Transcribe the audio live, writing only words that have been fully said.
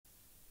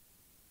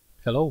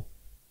Hello.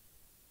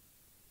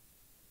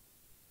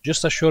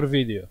 Just a short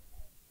video.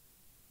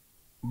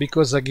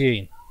 Because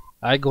again,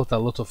 I got a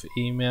lot of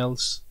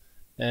emails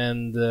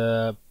and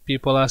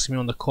people ask me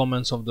on the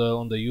comments of the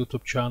on the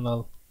YouTube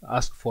channel,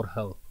 ask for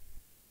help.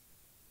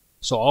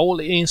 So I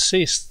will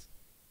insist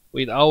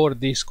with our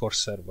Discord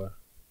server,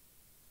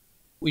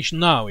 which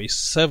now is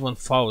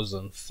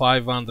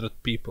 7,500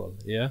 people,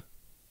 yeah?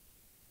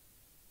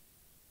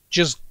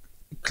 Just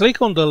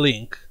click on the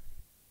link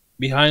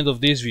behind of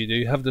this video,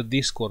 you have the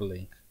Discord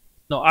link.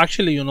 No,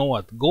 actually, you know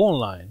what? Go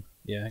online,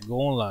 yeah, go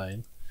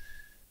online.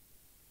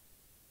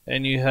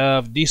 And you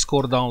have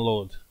Discord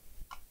download.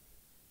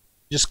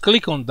 Just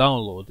click on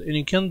download and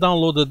you can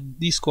download the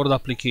Discord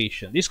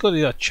application. Discord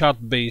is a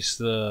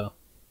chat-based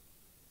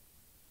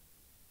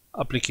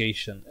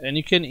application, and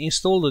you can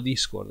install the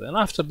Discord. And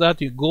after that,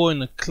 you go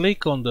and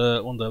click on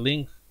the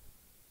link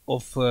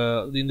of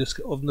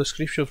the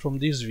description from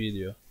this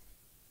video,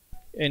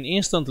 and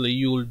instantly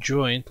you will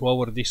join to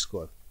our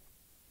Discord.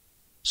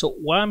 So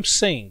what I'm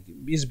saying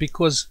is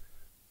because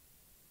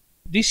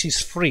this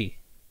is free.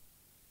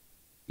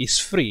 It's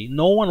free.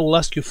 No one will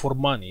ask you for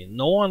money.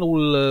 No one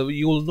will.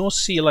 You will not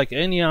see like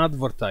any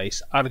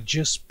advertise. Are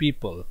just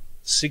people,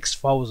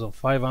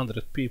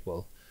 6,500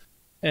 people,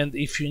 and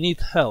if you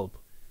need help,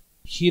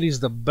 here is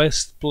the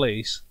best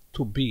place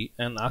to be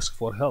and ask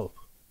for help.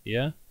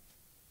 Yeah,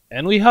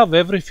 and we have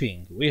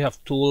everything. We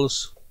have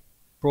tools,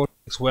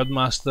 projects,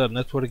 webmaster,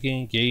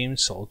 networking,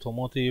 games,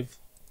 automotive.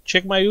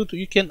 Check my YouTube.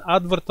 You can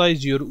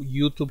advertise your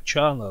YouTube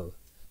channel.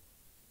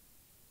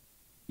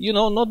 You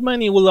know, not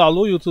many will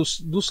allow you to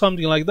do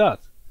something like that,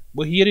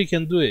 but here you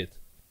can do it.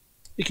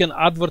 You can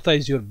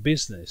advertise your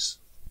business,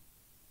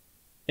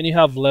 and you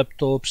have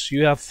laptops,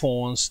 you have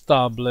phones,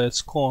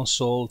 tablets,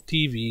 console,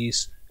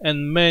 TVs,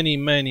 and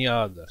many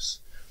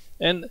others.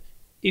 And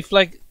if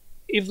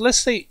let's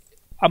say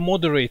a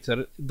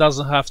moderator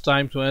doesn't have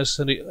time to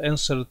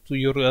answer to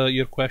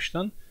your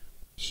question,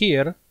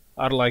 here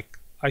are, like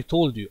I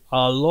told you,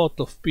 a lot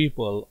of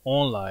people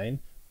online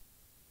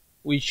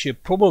which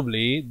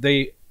probably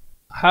they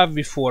have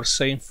before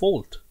same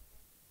fault,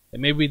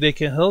 and maybe they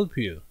can help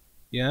you.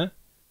 Yeah,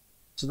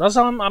 so that's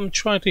how I'm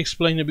trying to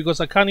explain it, because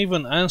I can't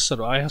even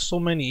answer. I have so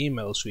many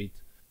emails with,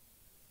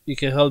 you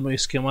can help me with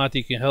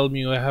schematic, you can help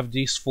me, I have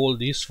this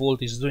fault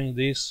is doing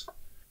this.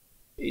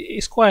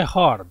 It's quite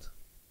hard,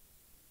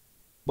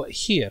 but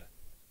here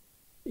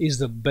is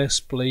the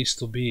best place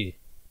to be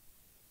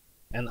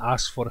and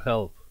ask for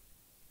help.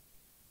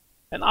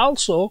 And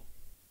also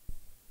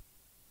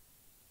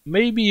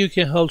maybe you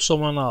can help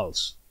someone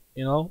else.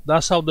 You know,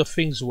 that's how the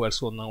things work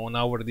on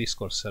our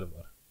Discord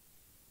server.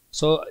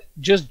 So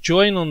just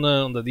join on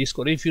the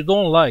Discord. If you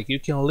don't like, you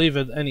can leave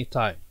at any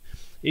time.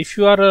 If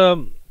you are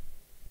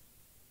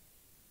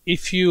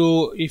if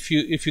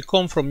you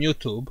come from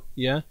YouTube,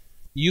 yeah,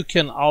 you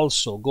can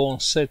also go on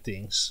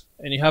settings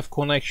and you have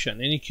connection,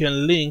 and you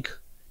can link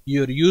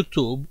your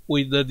YouTube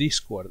with the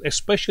Discord,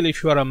 especially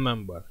if you are a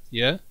member.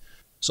 Yeah,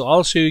 so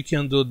also you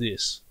can do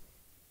this.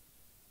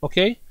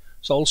 Okay,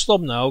 so I'll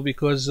stop now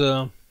because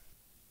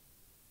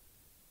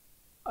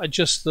I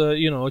just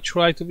you know,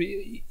 try to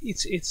be.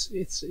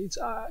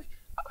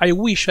 I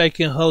wish I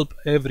can help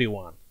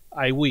everyone.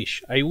 I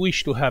wish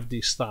to have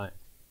this time,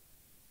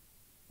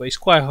 but it's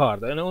quite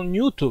hard. And on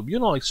YouTube, you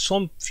know, it's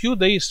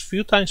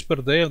few times per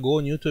day I go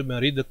on YouTube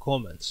and read the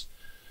comments.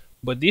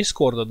 But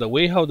Discord, the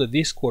way how the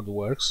Discord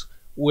works,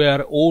 we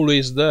are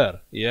always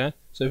there. Yeah.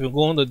 So if you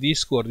go on the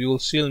Discord, you will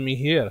see me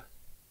here,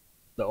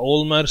 the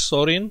old man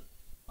Sorin.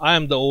 I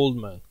am the old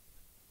man.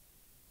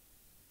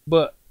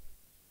 But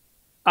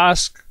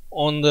ask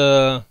on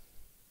the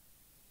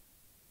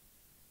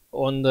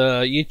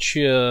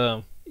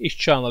each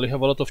channel. You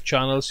have a lot of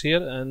channels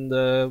here, and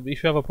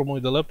if you have a problem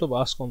with the laptop,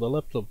 ask on the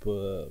laptop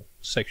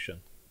section.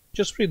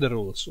 Just read the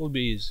rules, it will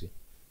be easy.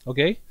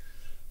 Okay,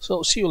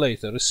 so see you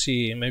later.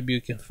 See, maybe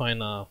you can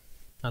find a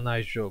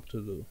nice job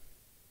to do.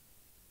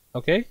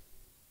 Okay,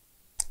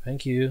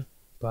 thank you,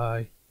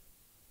 bye.